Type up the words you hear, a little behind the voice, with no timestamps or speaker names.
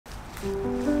So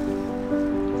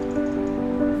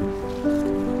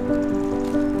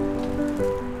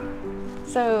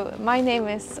my name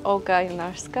is Olga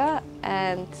Jonarska,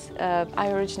 and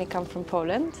I originally come from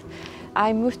Poland.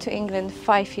 I moved to England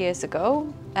 5 years ago,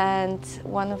 and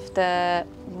one of the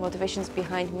motivations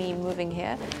behind me moving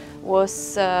here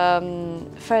was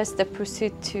first the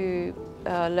pursuit to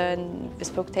learn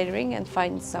bespoke tailoring and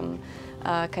find some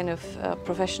kind of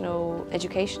professional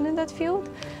education in that field.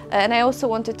 And I also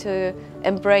wanted to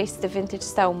embrace the vintage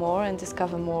style more and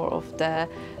discover more of the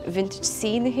vintage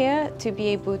scene here, to be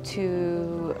able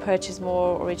to purchase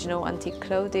more original antique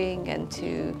clothing and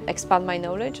to expand my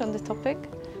knowledge on the topic.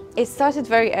 It started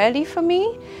very early for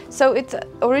me, so it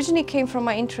originally came from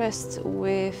my interest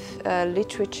with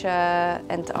literature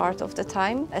and art of the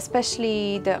time,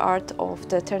 especially the art of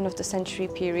the turn of the century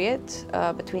period,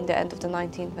 between the end of the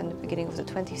 19th and the beginning of the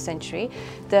 20th century,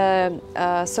 the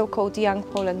so-called Young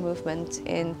Poland movement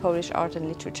in Polish art and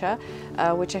literature,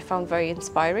 which I found very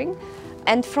inspiring.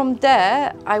 And from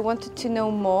there, I wanted to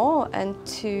know more and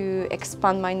to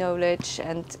expand my knowledge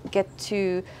and get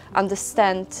to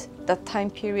understand that time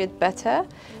period better.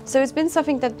 So it's been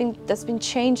something that's been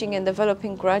changing and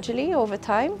developing gradually over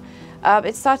time.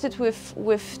 It started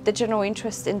with the general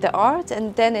interest in the art,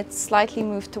 and then it slightly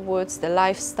moved towards the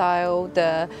lifestyle,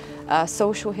 the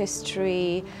social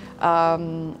history,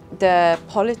 the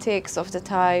politics of the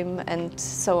time, and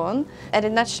so on. And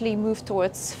it naturally moved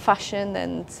towards fashion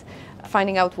and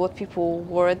finding out what people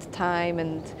wore at the time,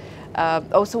 and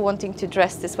also wanting to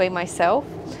dress this way myself.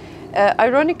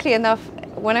 Ironically enough,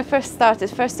 when I first started,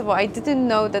 first of all, I didn't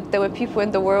know that there were people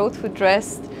in the world who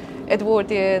dressed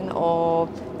Edwardian or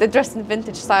they dressed in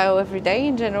vintage style every day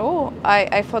in general.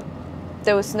 I thought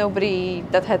there was nobody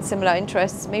that had similar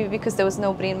interests, maybe because there was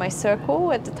nobody in my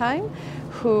circle at the time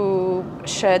who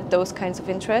shared those kinds of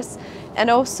interests. And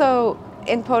also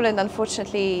in Poland,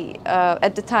 unfortunately,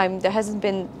 at the time, there hasn't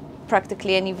been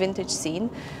practically any vintage scene,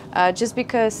 just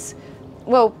because,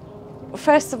 well,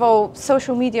 first of all,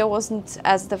 social media wasn't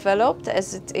as developed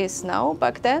as it is now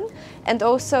back then, and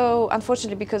also,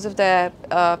 unfortunately, because of the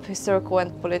historical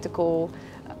and political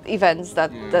events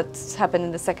that happened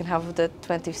in the second half of the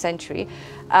 20th century,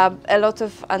 a lot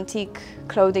of antique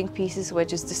clothing pieces were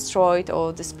just destroyed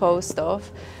or disposed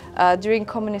of. During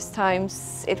communist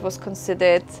times, it was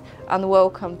considered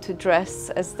unwelcome to dress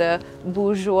as the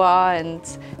bourgeois and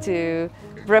to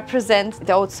represent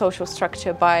the old social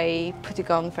structure by putting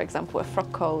on, for example, a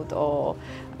frock coat or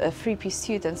a three-piece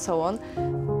suit and so on.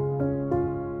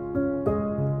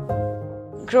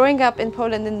 Growing up in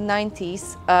Poland in the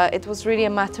 90s, it was really a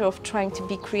matter of trying to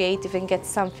be creative and get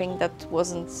something that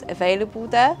wasn't available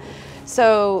there.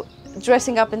 So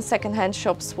dressing up in second-hand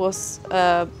shops was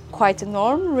quite a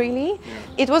norm, really.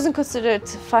 It wasn't considered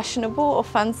fashionable or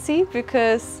fancy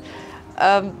because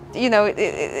you know,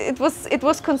 it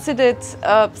was considered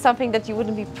something that you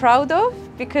wouldn't be proud of,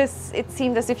 because it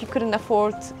seemed as if you couldn't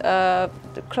afford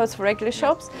clothes for regular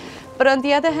shops. But on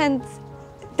the other hand,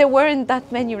 there weren't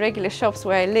that many regular shops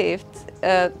where I lived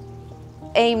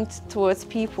aimed towards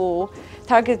people,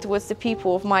 targeted towards the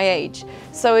people of my age.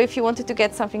 So if you wanted to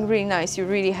get something really nice, you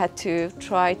really had to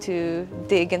try to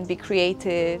dig and be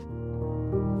creative.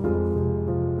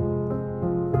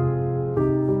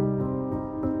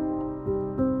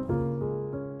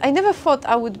 I never thought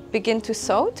I would begin to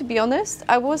sew, to be honest.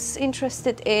 I was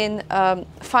interested in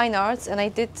fine arts, and I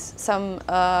did some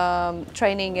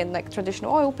training in like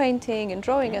traditional oil painting and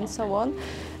drawing and so on.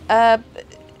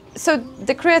 So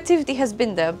the creativity has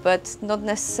been there, but not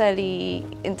necessarily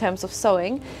in terms of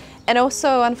sewing. And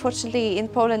also, unfortunately, in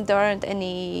Poland there aren't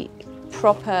any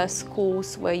proper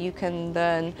schools where you can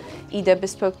learn either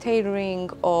bespoke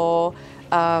tailoring or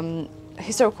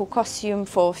historical costume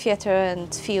for theatre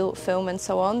and film and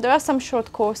so on. There are some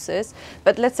short courses,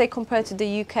 but let's say compared to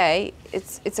the UK,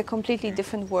 it's a completely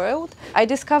different world. I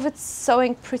discovered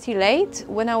sewing pretty late,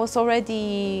 when I was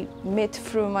already mid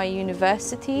through my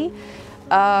university.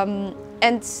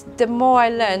 And the more I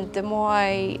learned, the more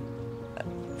I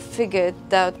figured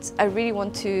that I really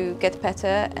want to get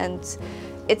better, and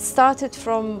it started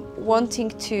from wanting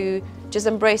to just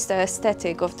embrace the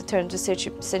aesthetic of the turn of the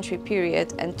century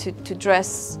period and to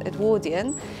dress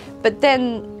Edwardian. But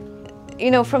then,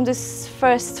 you know, from this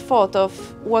first thought of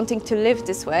wanting to live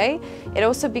this way, it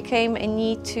also became a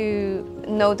need to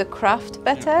know the craft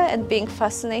better and being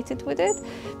fascinated with it.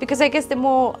 Because I guess the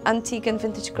more antique and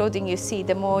vintage clothing you see,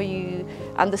 the more you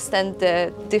understand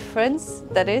the difference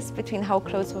that is between how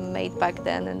clothes were made back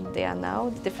then and they are now.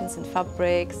 The difference in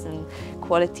fabrics and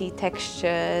quality,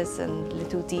 textures and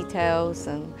little details.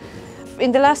 And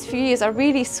in the last few years, I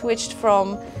really switched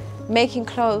from making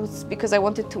clothes because I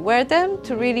wanted to wear them,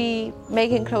 to really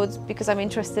making clothes because I'm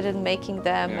interested in making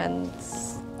them and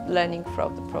learning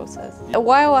throughout the process. A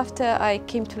while after I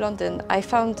came to London, I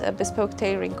found a bespoke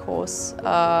tailoring course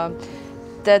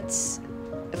that,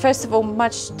 first of all,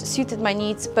 much suited my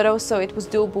needs, but also it was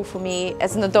doable for me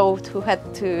as an adult who had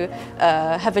to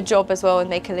have a job as well and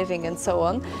make a living and so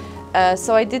on.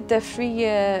 So I did the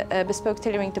 3-year bespoke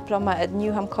tailoring diploma at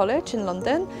Newham College in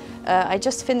London. I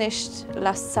just finished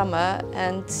last summer,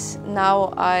 and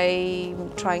now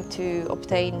I'm trying to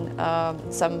obtain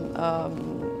some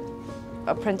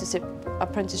apprenticeship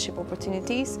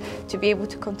opportunities to be able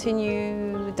to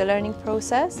continue the learning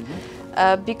process.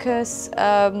 Because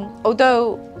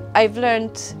although I've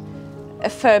learned a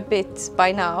fair bit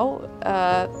by now,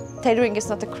 tailoring is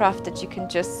not a craft that you can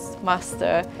just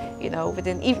master, you know,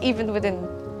 even within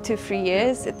 2-3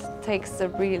 years. It takes a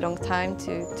really long time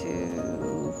to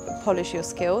polish your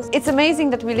skills. It's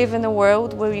amazing that we live in a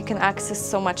world where we can access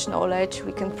so much knowledge.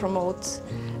 We can promote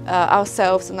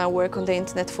ourselves and our work on the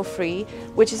internet for free,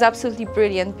 which is absolutely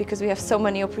brilliant because we have so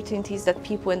many opportunities that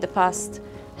people in the past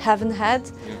haven't had.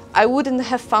 I wouldn't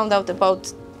have found out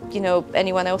about, you know,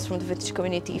 anyone else from the vintage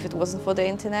community if it wasn't for the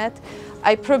internet.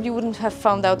 I probably wouldn't have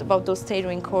found out about those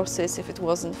tailoring courses if it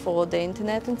wasn't for the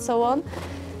internet and so on.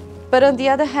 But on the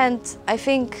other hand, I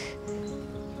think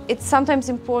it's sometimes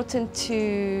important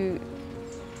to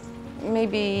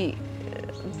maybe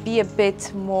be a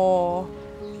bit more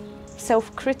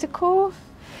self-critical.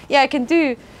 Yeah, I can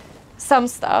do some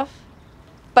stuff,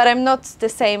 but I'm not the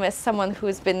same as someone who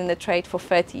has been in the trade for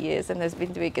 30 years and has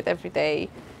been doing it every day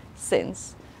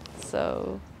since.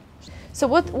 So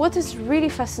what is really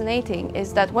fascinating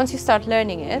is that once you start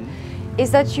learning it,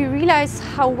 is that you realize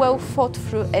how well thought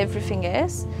through everything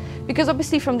is. Because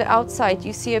obviously from the outside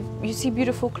you see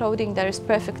beautiful clothing that is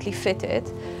perfectly fitted.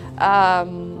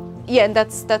 Yeah, and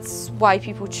that's why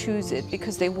people choose it,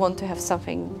 because they want to have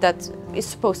something that is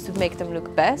supposed to make them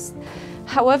look best.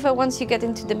 However, once you get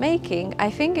into the making, I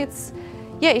think it's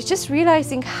just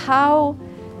realizing how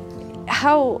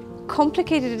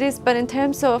complicated it is, but in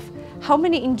terms of how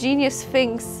many ingenious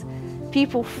things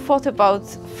people thought about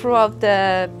throughout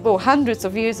the hundreds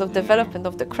of years of development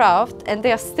of the craft, and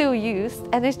they are still used,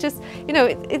 and it's just, you know,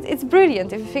 it's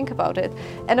brilliant if you think about it.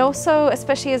 And also,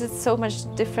 especially as it's so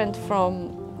much different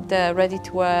from the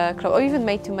ready-to-wear or even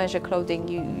made-to-measure clothing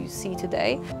you see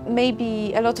today.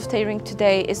 Maybe a lot of tailoring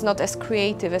today is not as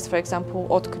creative as, for example,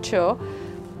 haute couture,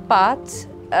 but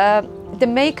the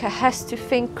maker has to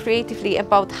think creatively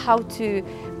about how to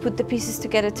put the pieces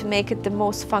together to make it the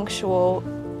most functional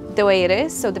the way it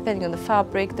is. So depending on the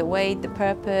fabric, the weight, the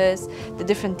purpose, the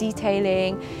different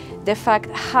detailing, the fact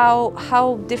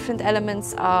how different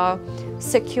elements are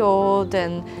secured,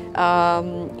 and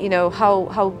you know,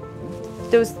 how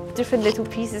those different little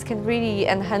pieces can really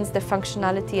enhance the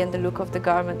functionality and the look of the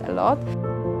garment a lot.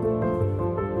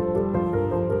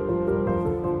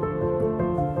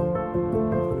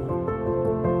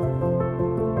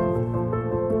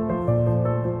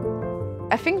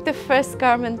 I think the first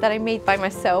garment that I made by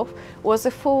myself was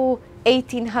a full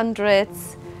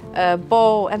 1800s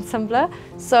bow ensembler.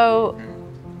 So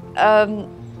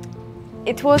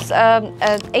it was an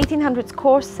 1800s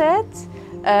corset,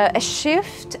 a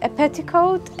shift, a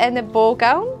petticoat and a ball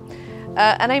gown.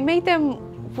 And I made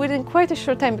them within quite a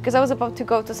short time because I was about to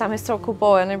go to some historical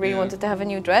ball and I really wanted to have a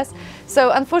new dress.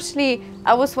 So unfortunately,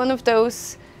 I was one of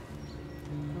those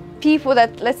people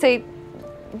that, let's say,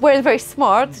 weren't very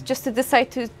smart just to decide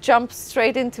to jump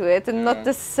straight into it and not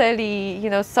necessarily, you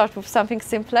know, start with something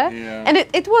simpler. And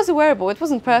it was wearable. It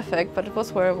wasn't perfect, but it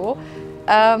was wearable.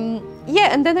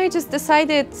 Yeah, and then I just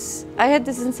decided, I had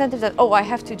this incentive that, oh, I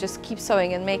have to just keep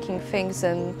sewing and making things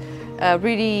and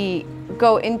really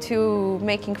go into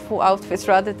making full outfits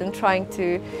rather than trying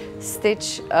to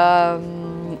stitch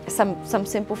some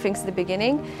simple things at the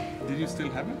beginning. Did you still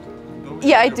have it?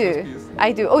 Yeah, I do.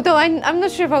 I do. Although I'm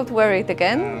not sure if I would wear it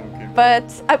again. But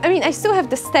I mean, I still have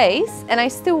the stays and I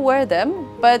still wear them,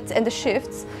 and the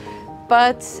shifts.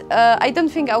 But I don't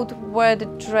think I would wear the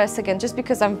dress again, just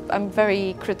because I'm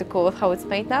very critical of how it's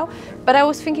made now. But I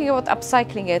was thinking about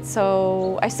upcycling it,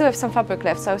 so I still have some fabric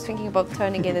left. So I was thinking about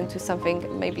turning it into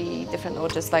something maybe different, or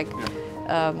just like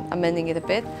amending it a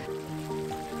bit.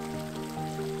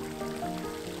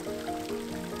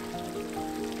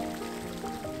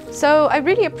 So I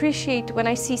really appreciate when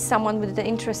I see someone with an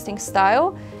interesting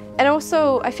style, and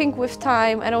also I think with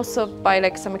time and also by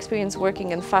like some experience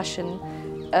working in fashion,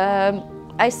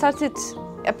 I started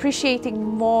appreciating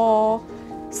more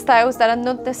styles that are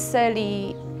not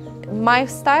necessarily my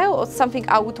style or something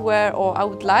I would wear or I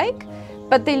would like,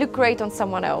 but they look great on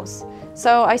someone else.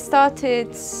 So I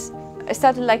started I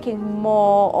started liking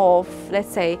more of,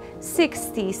 let's say,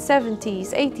 60s,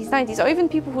 70s, 80s, 90s, or even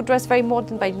people who dress very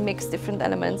modern by mix different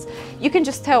elements. You can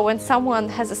just tell when someone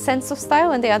has a sense of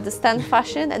style and they understand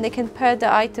fashion and they can pair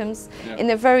the items in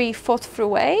a very thought-through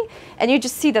way, and you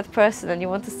just see that person and you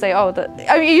want to say, oh,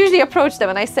 I mean, you usually approach them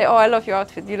and I say, oh, I love your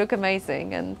outfit, you look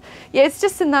amazing. And yeah, it's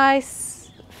just a nice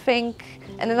thing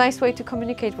and a nice way to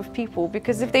communicate with people,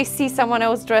 because if they see someone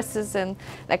else dresses in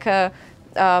like a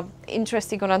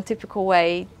interesting or untypical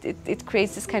way, it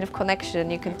creates this kind of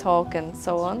connection. You can talk and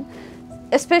so on.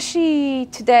 Especially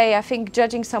today, I think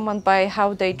judging someone by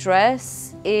how they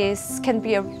dress can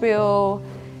be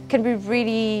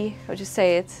really, how do you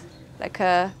say it,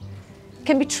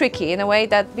 can be tricky in a way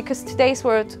that, because today's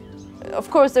world, of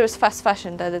course, there is fast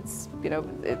fashion that it's, you know,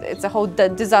 it's a whole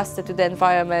disaster to the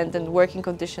environment and working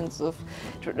conditions of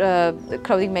the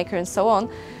clothing maker and so on.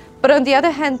 But on the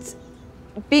other hand,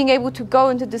 being able to go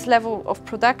into this level of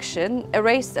production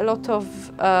erased a lot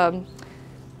of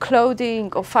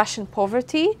clothing or fashion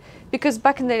poverty, because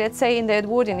back in the, let's say in the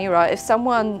Edwardian era, if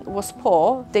someone was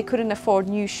poor, they couldn't afford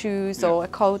new shoes or a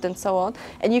coat and so on,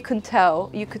 and you could tell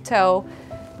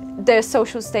their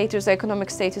social status, their economic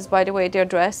status by the way they're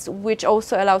dressed, which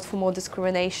also allowed for more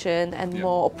discrimination and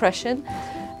more oppression.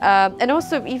 And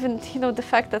also even, you know, the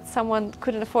fact that someone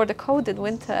couldn't afford a coat in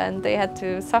winter and they had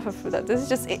to suffer for that. This is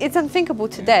just, it's unthinkable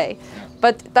today,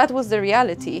 but that was the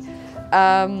reality.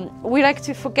 We like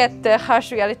to forget the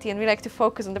harsh reality and we like to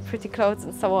focus on the pretty clothes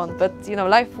and so on, but you know,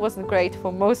 life wasn't great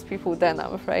for most people then,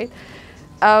 I'm afraid.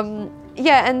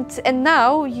 Yeah, and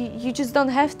now you just don't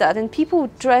have that, and people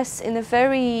dress in a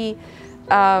very,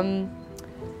 in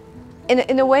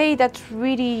a way that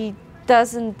really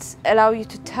doesn't allow you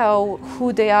to tell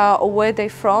who they are or where they're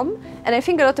from. And I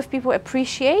think a lot of people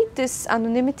appreciate this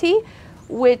anonymity,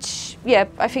 which, yeah,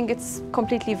 I think it's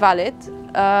completely valid.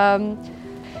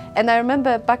 And I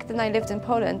remember back then I lived in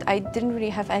Poland, I didn't really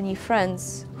have any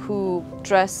friends who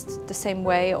dressed the same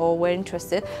way or were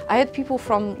interested. I had people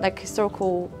from like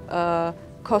historical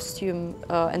costume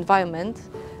environment,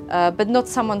 but not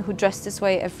someone who dressed this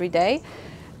way every day.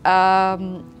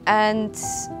 And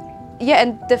yeah,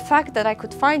 and the fact that I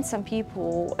could find some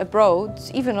people abroad,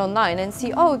 even online, and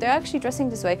see, oh, they're actually dressing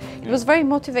this way, it was very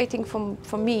motivating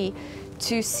for me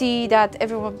to see that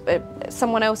everyone,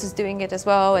 someone else is doing it as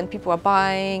well, and people are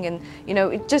buying, and you know,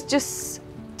 it just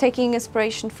taking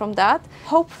inspiration from that.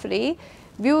 Hopefully,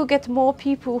 we will get more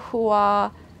people who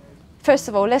are, first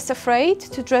of all, less afraid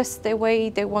to dress the way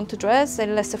they want to dress,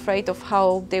 and less afraid of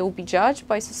how they will be judged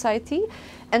by society.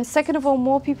 And second of all,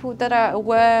 more people that are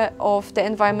aware of the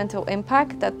environmental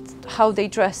impact that how they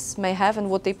dress may have and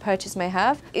what they purchase may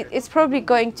have. It's probably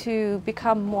going to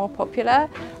become more popular.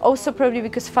 Also probably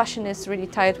because fashion is really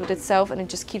tired with itself and it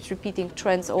just keeps repeating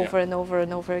trends over and over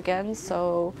and over again.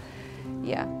 So,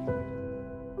 yeah.